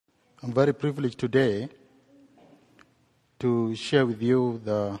I'm very privileged today to share with you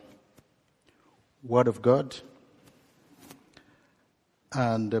the Word of God.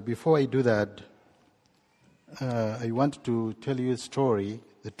 And before I do that, I want to tell you a story,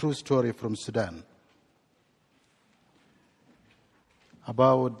 the true story from Sudan,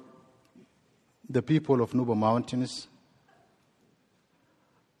 about the people of Nuba Mountains.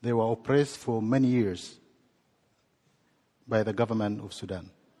 They were oppressed for many years by the government of Sudan.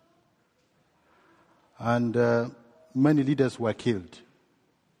 And many leaders were killed.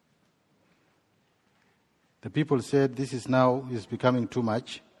 The people said, this is becoming too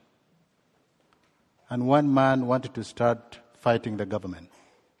much. And one man wanted to start fighting the government.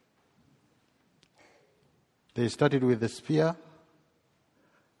 They started with the spear,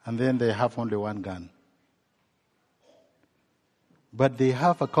 and then they have only one gun. But they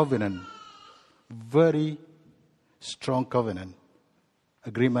have a covenant, very strong covenant,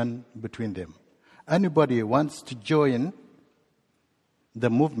 agreement between them. Anybody who wants to join the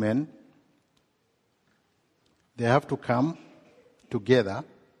movement, they have to come together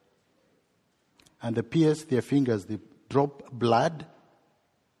and they pierce their fingers. They drop blood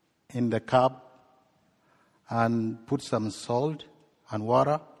in the cup and put some salt and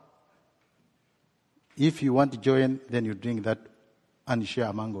water. If you want to join, then you drink that and share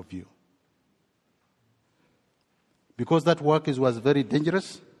among of you. Because that work was very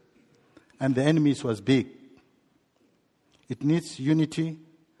dangerous and the enemies was big. It needs unity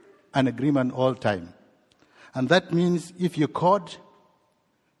and agreement all time. And that means if you're caught,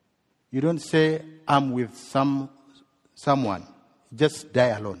 you don't say, I'm with someone. Just die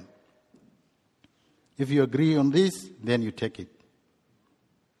alone. If you agree on this, then you take it.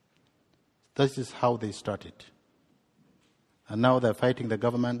 This is how they started. And now they're fighting the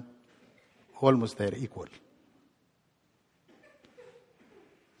government. Almost they're equal.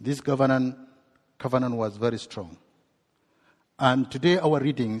 This covenant was very strong. And today our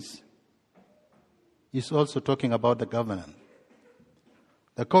readings is also talking about the covenant.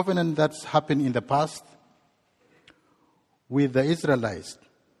 The covenant that's happened in the past with the Israelites.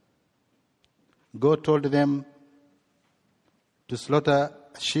 God told them to slaughter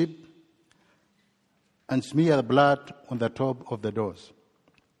sheep and smear the blood on the top of the doors.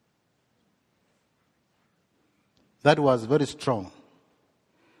 That was very strong.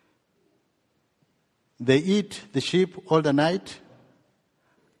 They eat the sheep all the night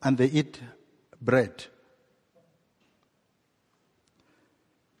and they eat bread.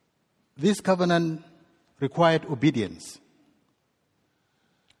 This covenant required obedience.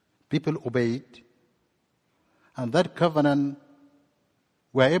 People obeyed, and that covenant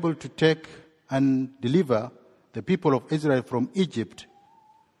were able to take and deliver the people of Israel from Egypt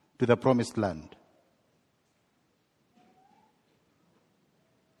to the promised land.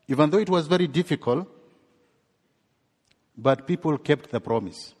 Even though it was very difficult, but people kept the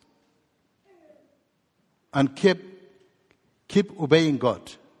promise and keep obeying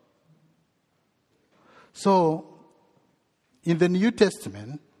God. So, in the New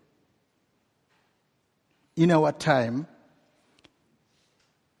Testament, in our time,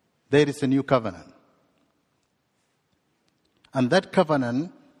 there is a new covenant. And that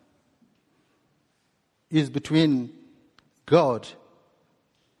covenant is between God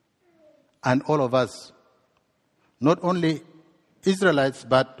and all of us. Not only Israelites,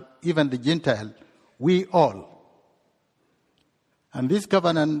 but even the Gentile, we all. And this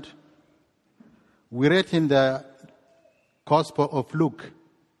covenant, we read in the Gospel of Luke,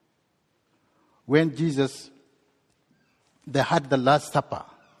 when Jesus, they had the Last Supper,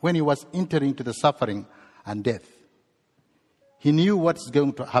 when he was entering to the suffering and death. He knew what's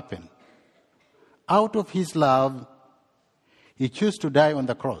going to happen. Out of his love, he chose to die on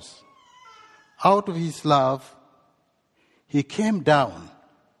the cross. Out of his love, he came down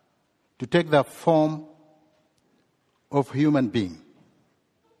to take the form of human being.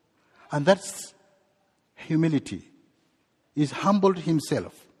 And that's humility. He's humbled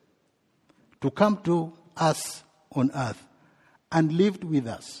himself to come to us on earth and lived with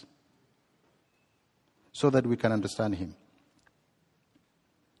us so that we can understand him.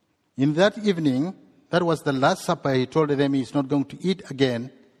 In that evening, that was the Last Supper, he told them he's not going to eat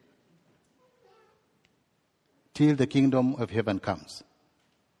again till the kingdom of heaven comes.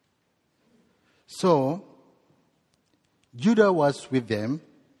 So, Judah was with them,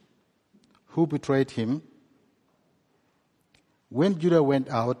 who betrayed him. When Judah went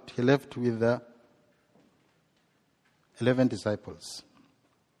out, he left with the 11 disciples.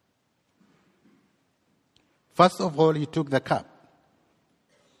 First of all, he took the cup.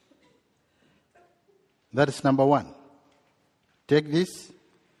 That is number one. Take this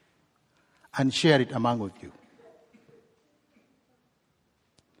and share it among of you.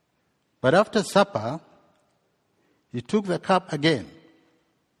 But after supper, he took the cup again.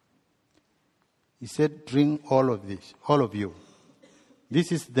 He said, drink all of this, all of you.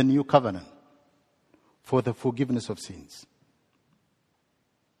 This is the new covenant for the forgiveness of sins.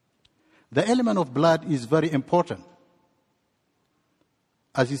 The element of blood is very important.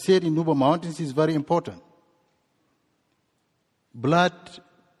 As he said in Nuba Mountains, is very important. Blood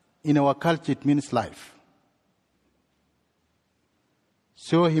in our culture, it means life.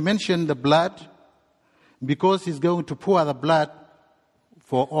 So he mentioned the blood because he's going to pour the blood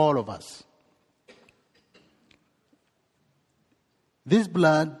for all of us. This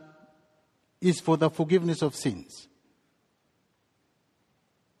blood is for the forgiveness of sins.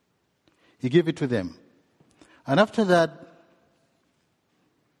 He gave it to them. And after that,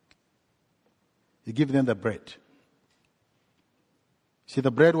 he gave them the bread. See,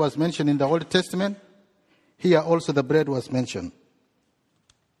 the bread was mentioned in the Old Testament. Here also the bread was mentioned.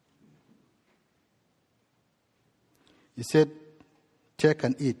 He said, take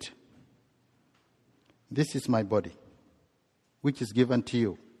and eat. This is my body, which is given to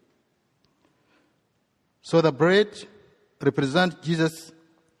you. So the bread represents Jesus'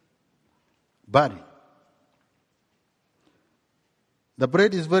 body. The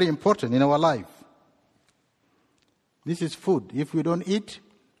bread is very important in our life. This is food. If we don't eat,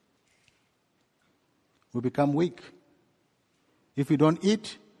 we become weak. If we don't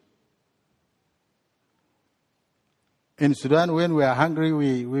eat, in Sudan, when we are hungry,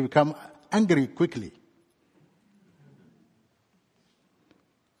 we become angry quickly.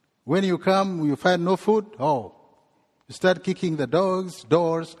 When you come, you find no food, you start kicking the dogs,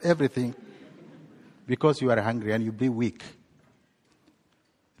 doors, everything, because you are hungry and you be weak.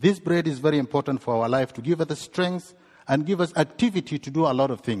 This bread is very important for our life to give us the strength and give us activity to do a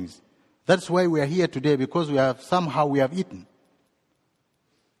lot of things. That's why we are here today, because we have eaten.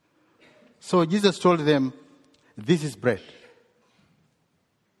 So Jesus told them, this is bread.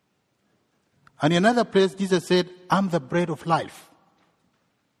 And in another place, Jesus said, I'm the bread of life.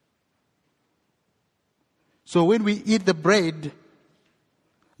 So when we eat the bread,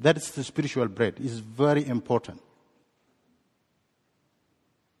 that is the spiritual bread. It's very important.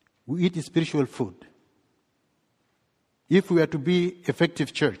 We eat spiritual food. If we are to be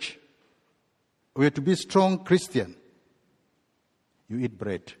effective church, we are to be strong Christian, you eat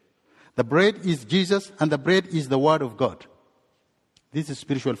bread. The bread is Jesus, and the bread is the Word of God. This is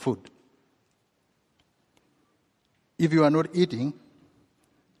spiritual food. If you are not eating,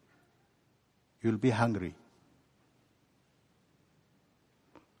 you'll be hungry.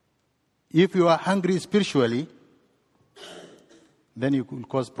 If you are hungry spiritually, then you will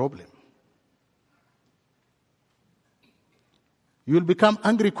cause problem. You will become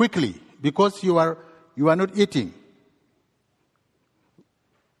angry quickly because you are not eating.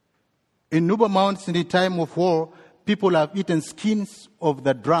 In Nuba Mountains, in the time of war, people have eaten skins of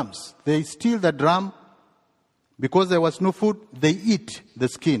the drums. They steal the drum because there was no food. They eat the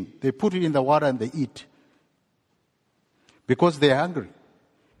skin. They put it in the water and they eat because they are hungry.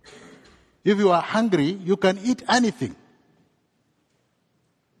 If you are hungry, you can eat anything.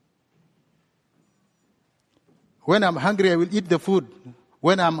 When I'm hungry, I will eat the food.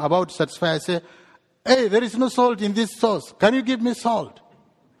 When I'm about to satisfy, I say, hey, there is no salt in this sauce. Can you give me salt?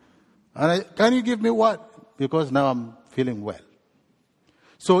 Can you give me what? Because now I'm feeling well.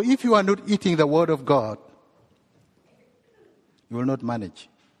 So if you are not eating the Word of God, you will not manage.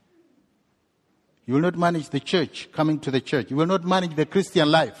 You will not manage the church, coming to the church. You will not manage the Christian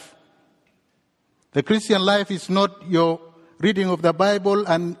life. The Christian life is not your reading of the Bible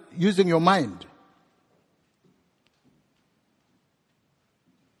and using your mind.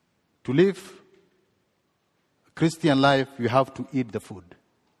 To live a Christian life, you have to eat the food.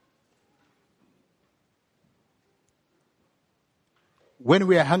 When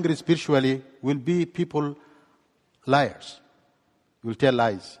we are hungry spiritually, we'll be people liars. We'll tell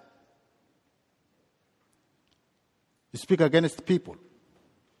lies. You speak against people.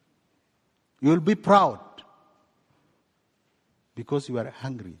 You will be proud because you are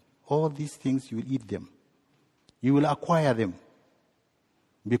hungry. All these things, you will eat them. You will acquire them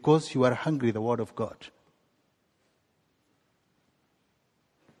because you are hungry, the Word of God.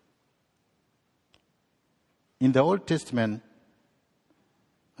 In the Old Testament,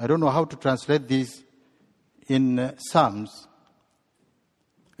 I don't know how to translate this in Psalms,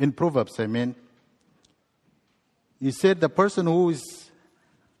 in Proverbs, I mean. He said the person who is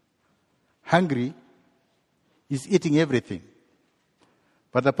hungry is eating everything.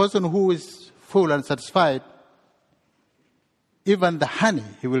 But the person who is full and satisfied, even the honey,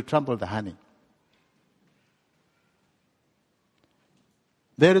 he will trample the honey.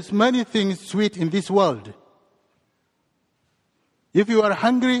 There is many things sweet in this world. If you are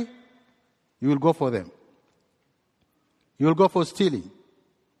hungry, you will go for them. You will go for stealing.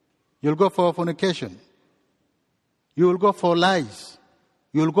 You will go for fornication. You will go for lies.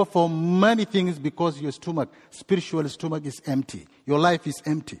 You will go for many things because your spiritual stomach is empty. Your life is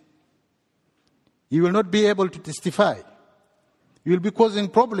empty. You will not be able to testify. You will be causing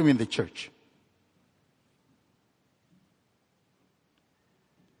problem in the church.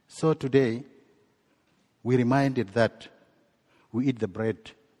 So today, we reminded that we eat the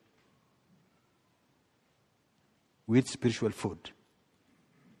bread. We eat spiritual food.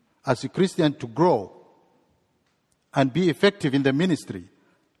 As a Christian, to grow and be effective in the ministry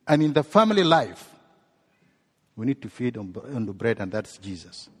and in the family life, we need to feed on the bread, and that's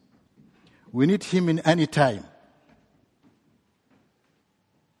Jesus. We need him in any time.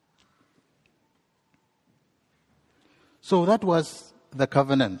 So that was the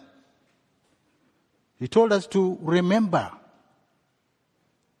covenant. He told us to remember.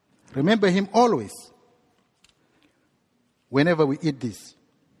 Remember him always. Whenever we eat this.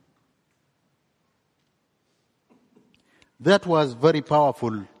 That was very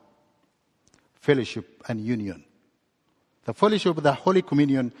powerful fellowship and union. The fellowship of the Holy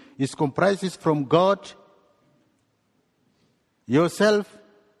Communion is comprises from God, yourself,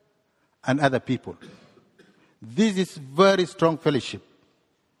 and other people. This is very strong fellowship.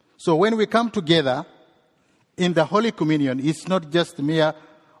 So when we come together in the Holy Communion, it's not just mere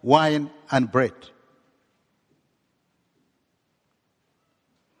wine and bread.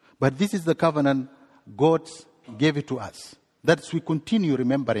 But this is the covenant God gave it to us. That we continue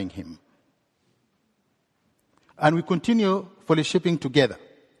remembering him. And we continue fellowshipping together.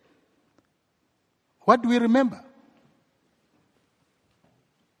 What do we remember?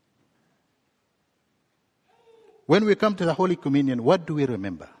 When we come to the Holy Communion, what do we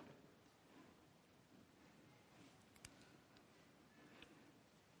remember?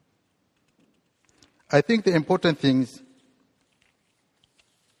 I think the important things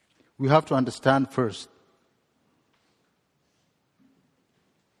we have to understand first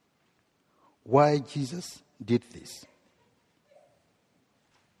why Jesus did this.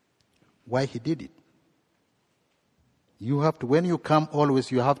 Why he did it. You have to, when you come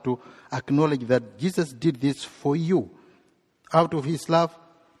always, you have to acknowledge that Jesus did this for you, out of his love,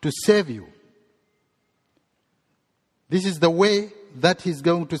 to save you. This is the way that he's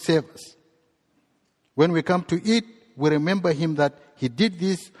going to save us. When we come to eat, we remember him that he did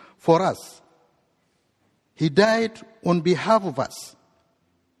this for us. He died on behalf of us.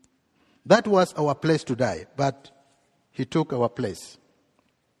 That was our place to die, but he took our place.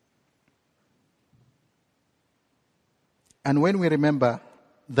 And when we remember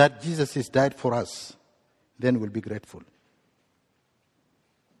that Jesus has died for us, then we'll be grateful.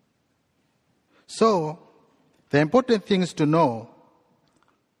 So, the important thing is to know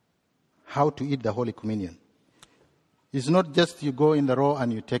how to eat the Holy Communion. It's not just you go in the row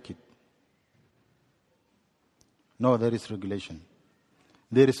and you take it. No, there is regulation.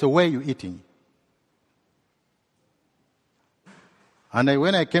 There is a way you're eating. And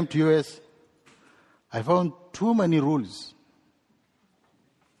when I came to US, I found too many rules,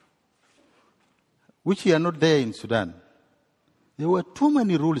 which are not there in Sudan. There were too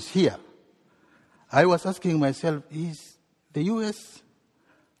many rules here. I was asking myself, is the US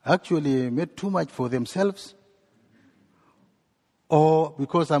actually made too much for themselves? Or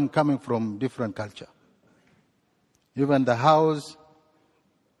because I'm coming from different culture? Even the house,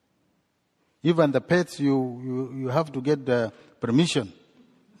 even the pets, you have to get the permission.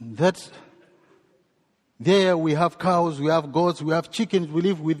 That's, there we have cows, we have goats, we have chickens, we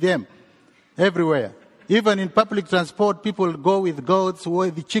live with them everywhere. Even in public transport, people go with goats,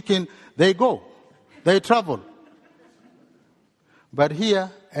 with the chicken, they go. They travel. But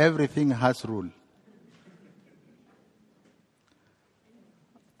here, everything has rule.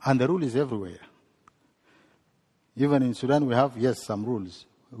 And the rule is everywhere. Even in Sudan, we have, yes, some rules.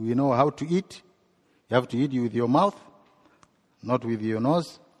 We know how to eat. You have to eat with your mouth, not with your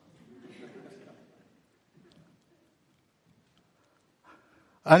nose.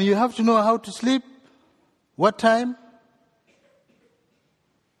 And you have to know how to sleep, what time,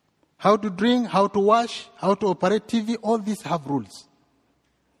 how to drink, how to wash, how to operate TV. All these have rules.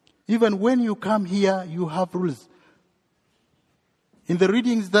 Even when you come here, you have rules. In the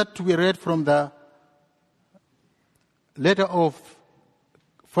readings that we read from the letter of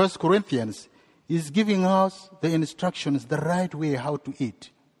 1 Corinthians, is giving us the instructions, the right way how to eat.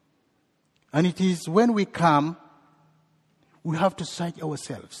 And it is when we come, We have to search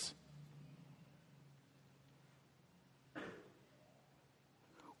ourselves.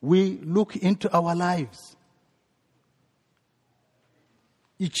 We look into our lives.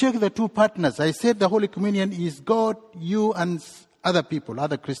 You check the two partners. I said the Holy Communion is God, you, and other people,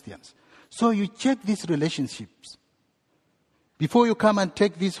 other Christians. So you check these relationships. Before you come and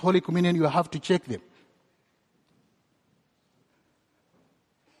take this Holy Communion, you have to check them.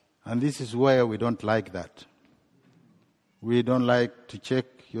 And this is where we don't like that. We don't like to check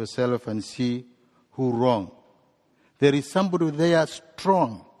yourself and see who wrong. There is somebody there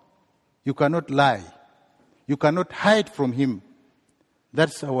strong. You cannot lie. You cannot hide from him.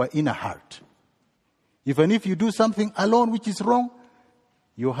 That's our inner heart. Even if you do something alone which is wrong,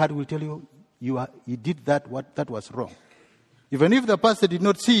 your heart will tell you, you did that was wrong. Even if the pastor did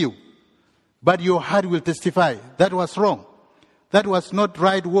not see you, but your heart will testify, that was wrong. That was not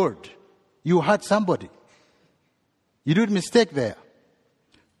right word. You hurt somebody. You did mistake there.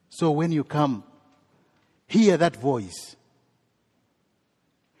 So when you come, hear that voice.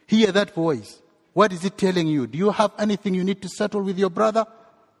 Hear that voice. What is it telling you? Do you have anything you need to settle with your brother?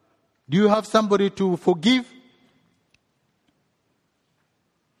 Do you have somebody to forgive?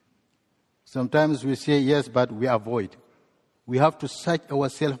 Sometimes we say yes, but we avoid. We have to search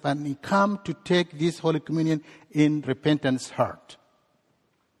ourselves and come to take this Holy Communion in repentance heart.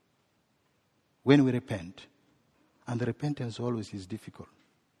 When we repent. And the repentance always is difficult.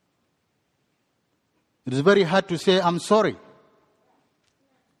 It is very hard to say, I'm sorry.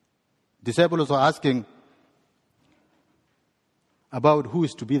 Disciples are asking about who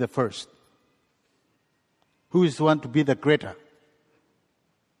is to be the first. Who is the one to be the greater.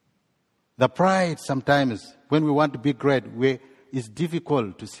 The pride sometimes, when we want to be great, it's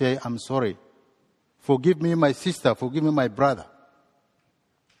difficult to say, I'm sorry. Forgive me, my sister. Forgive me, my brother.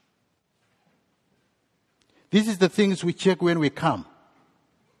 This is the things we check when we come.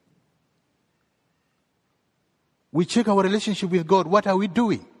 We check our relationship with God. What are we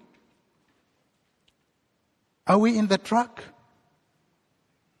doing? Are we in the track?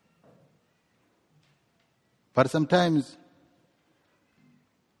 But sometimes,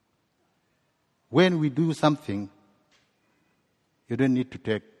 when we do something, you don't need to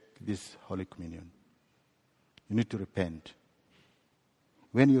take this Holy Communion. You need to repent.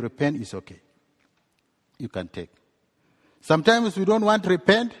 When you repent, it's okay. You can take. Sometimes we don't want to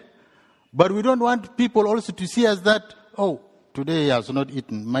repent, but we don't want people also to see us that, oh, today he has not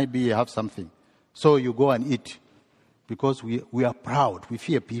eaten, maybe he have something. So you go and eat, because we are proud, we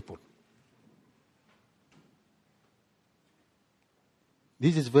fear people.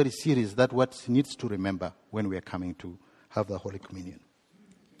 This is very serious. That's what needs to remember when we are coming to have the Holy Communion.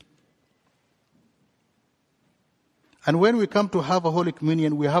 And when we come to have a Holy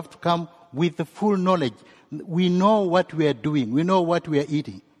Communion, we have to come with the full knowledge. We know what we are doing. We know what we are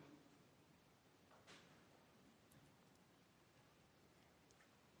eating.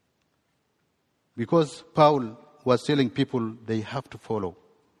 Because Paul was telling people they have to follow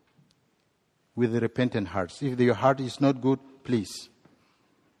with the repentant hearts. If your heart is not good, please,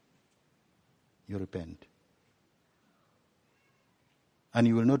 you repent. And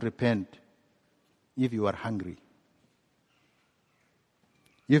you will not repent if you are hungry.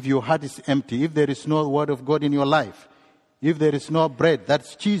 If your heart is empty, if there is no word of God in your life, if there is no bread,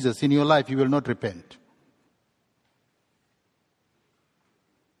 that's Jesus in your life, you will not repent.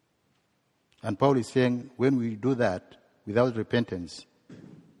 And Paul is saying, when we do that without repentance,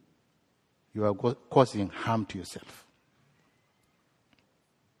 you are causing harm to yourself.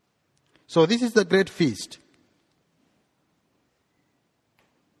 So this is the great feast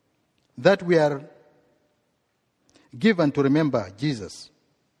that we are given to remember Jesus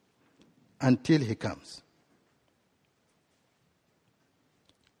until he comes.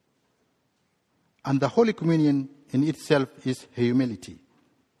 And the Holy Communion in itself is humility.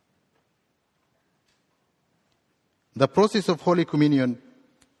 The process of Holy Communion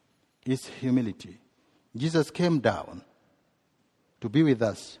is humility. Jesus came down to be with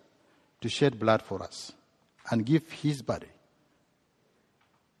us, to shed blood for us, and give his body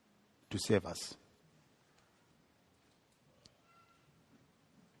to save us.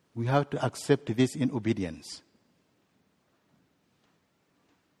 We have to accept this in obedience.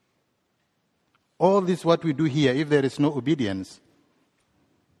 All this what we do here, if there is no obedience,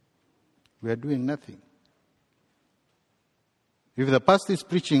 we are doing nothing. If the pastor is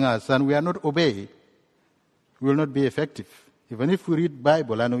preaching us and we are not obeying, we will not be effective. Even if we read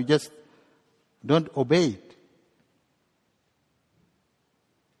Bible and we just don't obey it,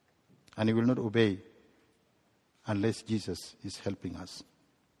 and we will not obey unless Jesus is helping us.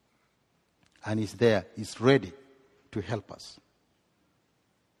 And he's there, he's ready to help us.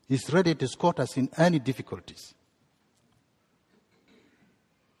 He's ready to escort us in any difficulties.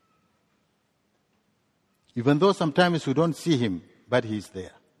 Even though sometimes we don't see him, but he's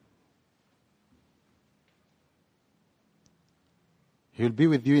there. He will be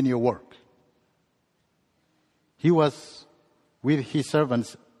with you in your work. He was with his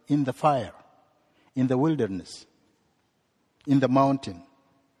servants in the fire, in the wilderness, in the mountain,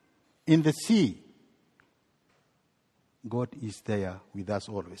 in the sea. God is there with us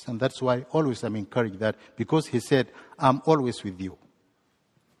always. And that's why always I'm encouraged that, because he said, I'm always with you.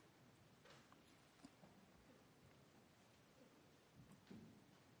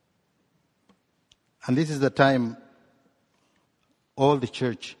 And this is the time all the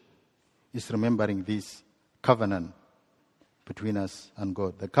church is remembering this covenant between us and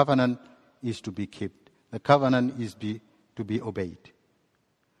God. The covenant is to be kept. The covenant is to be obeyed.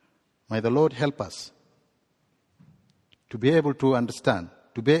 May the Lord help us to be able to understand,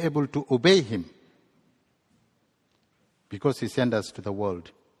 to be able to obey him, because he sent us to the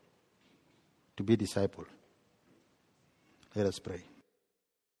world to be disciples. Let us pray.